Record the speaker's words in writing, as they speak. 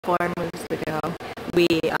4 moves ago, we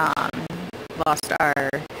lost our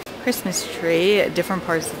Christmas tree. Different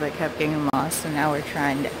parts of it kept getting lost, and now we're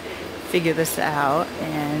trying to figure this out,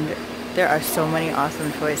 and there are so many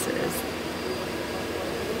awesome choices.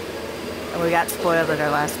 And we got spoiled at our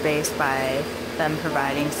last base by them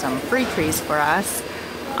providing some free trees for us,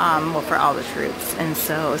 well, for all the troops, and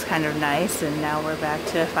so it was kind of nice, and now we're back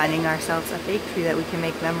to finding ourselves a fake tree that we can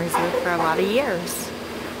make memories with for a lot of years.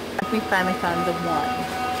 We finally found the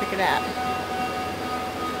one. Check it out.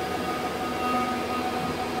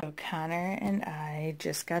 So Connor and I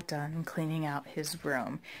just got done cleaning out his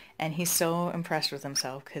room, and he's so impressed with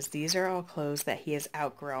himself because these are all clothes that he has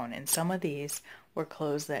outgrown, and some of these were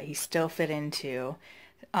clothes that he still fit into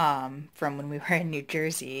from when we were in New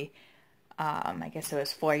Jersey. I guess it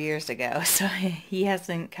was 4 years ago, so he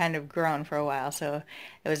hasn't kind of grown for a while, so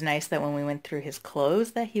it was nice that when we went through his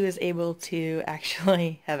clothes that he was able to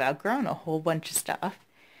actually have outgrown a whole bunch of stuff.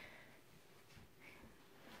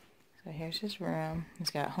 So here's his room. He's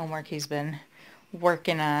got homework he's been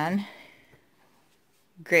working on.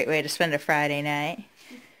 Great way to spend a Friday night.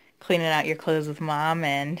 Cleaning out your clothes with mom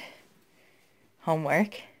and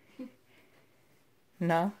homework.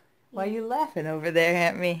 No? Why are you laughing over there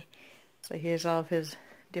at me? So here's all of his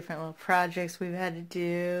different little projects we've had to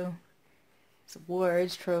do. His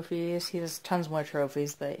awards, trophies. He has tons more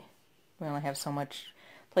trophies, but we only have so much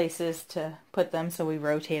places to put them, so we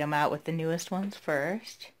rotate them out with the newest ones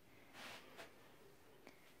first.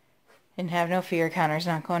 And have no fear, Connor's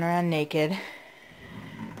not going around naked.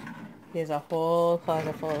 He has a whole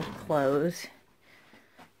closet full of clothes.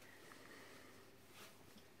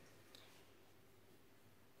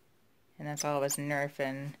 And that's all of his Nerf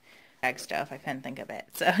and tag stuff. I couldn't think of it.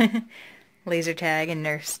 So laser tag and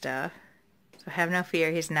Nerf stuff. So have no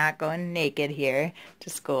fear, he's not going naked here to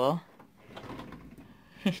school.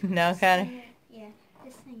 No, Connor? Yeah,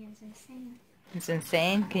 this thing is insane. It's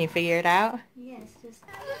insane? Can you figure it out? Yes, just...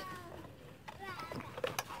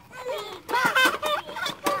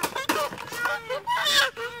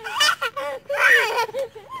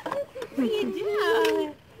 What are you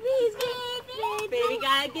doing? Baby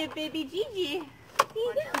gotta get baby Gigi.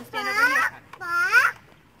 Stand over here.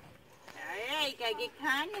 Alright, gotta get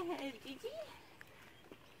Connie, Gigi.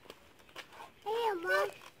 Hey, Mom.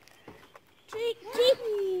 Treat.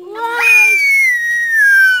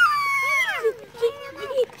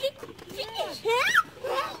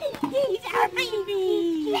 He's our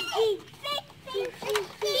baby.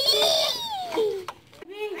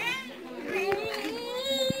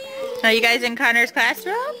 Are you guys in Connor's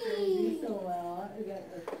classroom?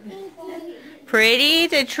 Pretty,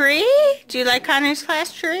 the tree? Do you like Connor's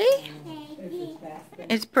class tree?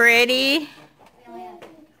 It's pretty.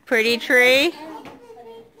 Pretty tree.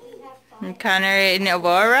 And Connor and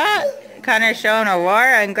Aurora? Connor's showing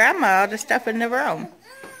Aurora and Grandma all the stuff in the room.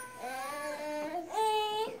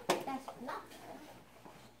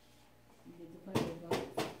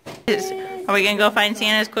 Are we going to go find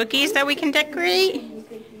Santa's cookies that we can decorate?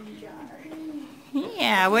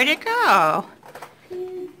 Yeah, where'd it go?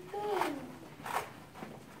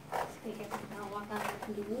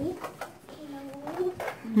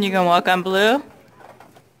 You gonna walk on blue?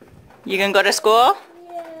 You gonna go to school?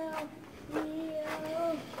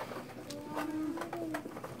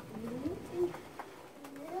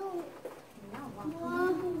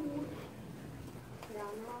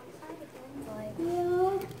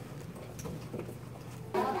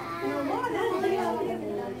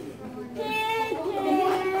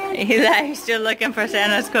 Eli, you're still looking for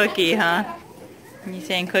Santa's cookie, huh? You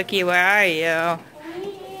saying, Cookie, where are you?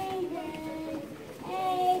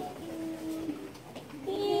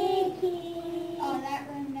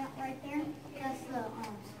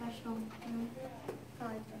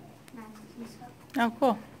 Oh,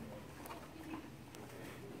 cool.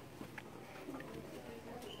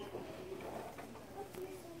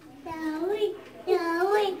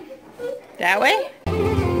 That way?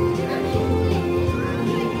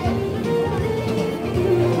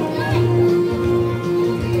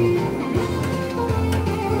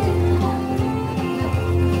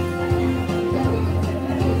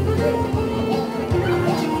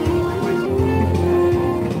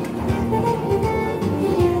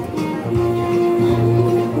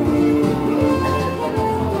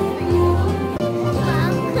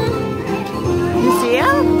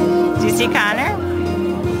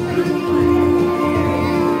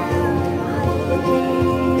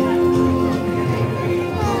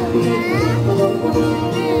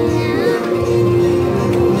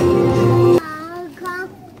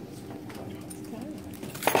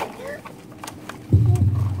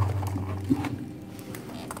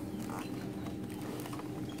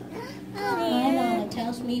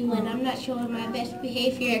 tells me when I'm not showing my best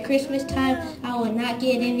behavior at Christmas time, I will not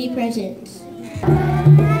get any presents.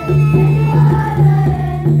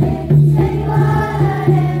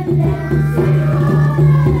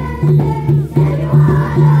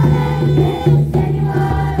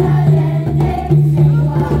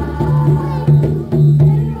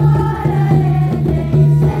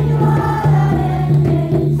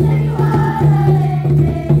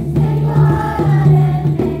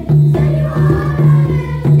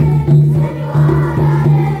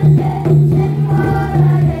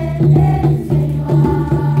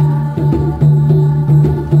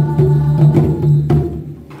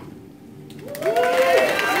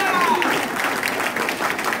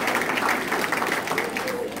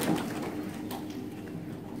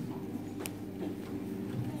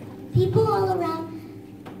 People all around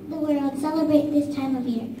the world celebrate this time of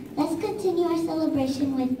year. Let's continue our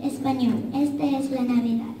celebration with Español. Esta es la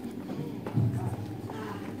Navidad.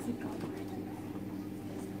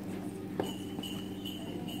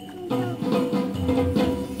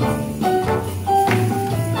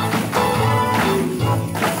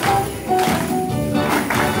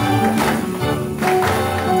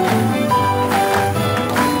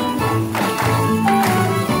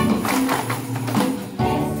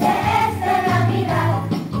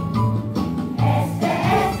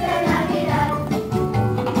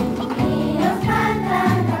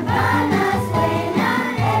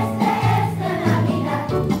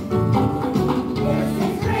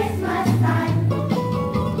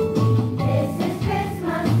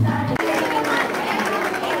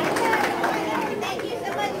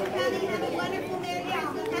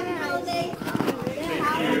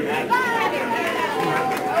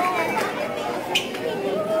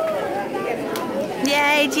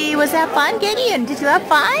 Yay, G, was that fun, Gideon? Did you have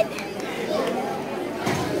fun?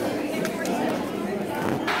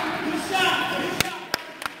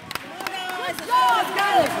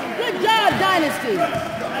 Good job, Dynasty.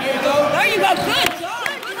 There you go. There you go. Good job.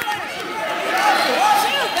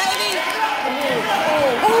 Shoot, baby.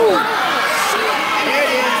 Oh. There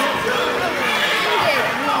it is.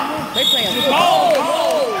 They playing ball.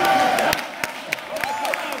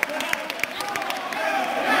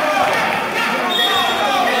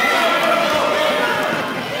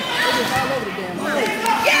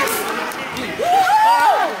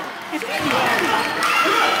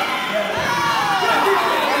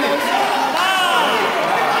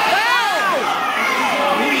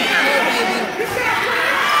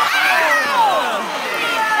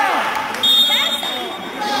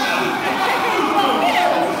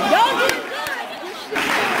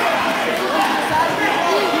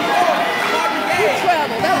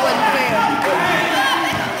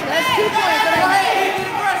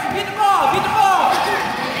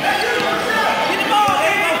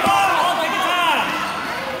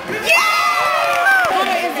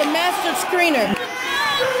 Screener.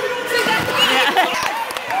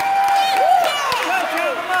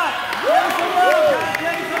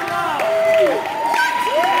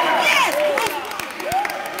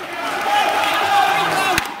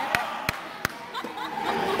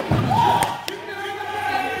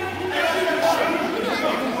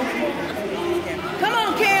 Come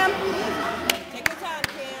on, Cam. Take your time,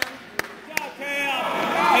 Cam. Good job, Cam.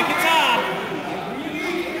 Take your time.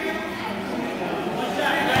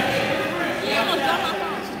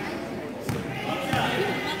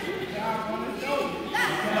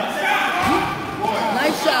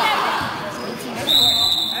 Nice shot.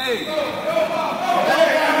 Hey.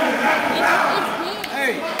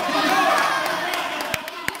 Hey.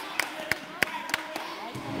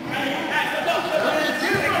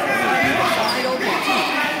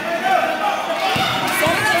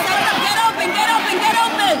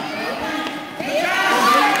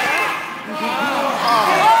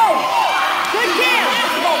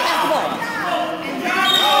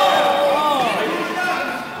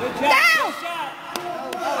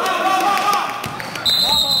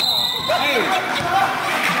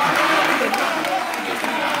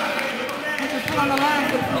 On the line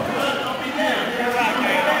for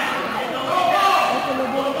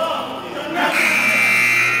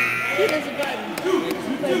he does a button.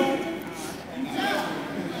 You play ball?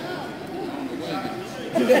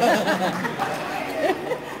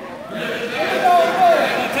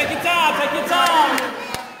 Take your time, take your time.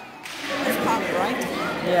 That's Connor, right?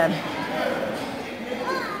 Yeah.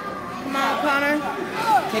 Come on, Connor.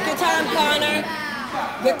 Take your time, Connor.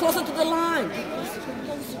 Get closer to the line.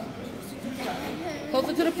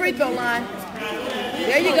 Closer to the free throw line.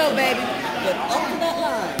 There you go, baby. Get up to that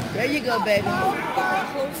line. There you go, baby. Get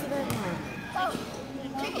close to that line.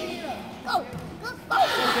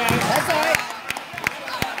 That's all right.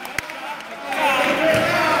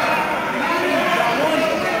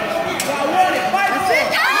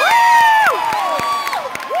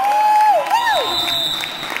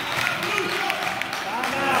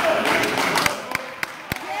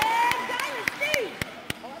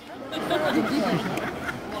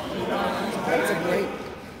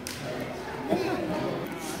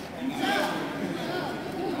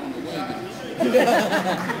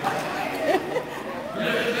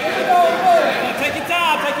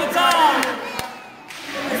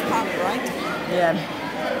 again.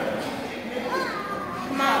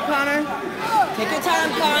 Come on, Connor. Take your time,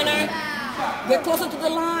 Connor. Get closer to the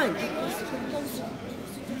line.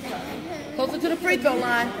 Closer to the free throw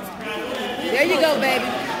line. There you go, baby.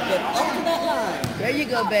 Get up to that line. There you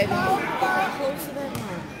go, baby. Close to that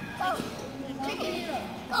line.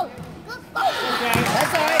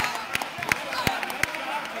 That's all right.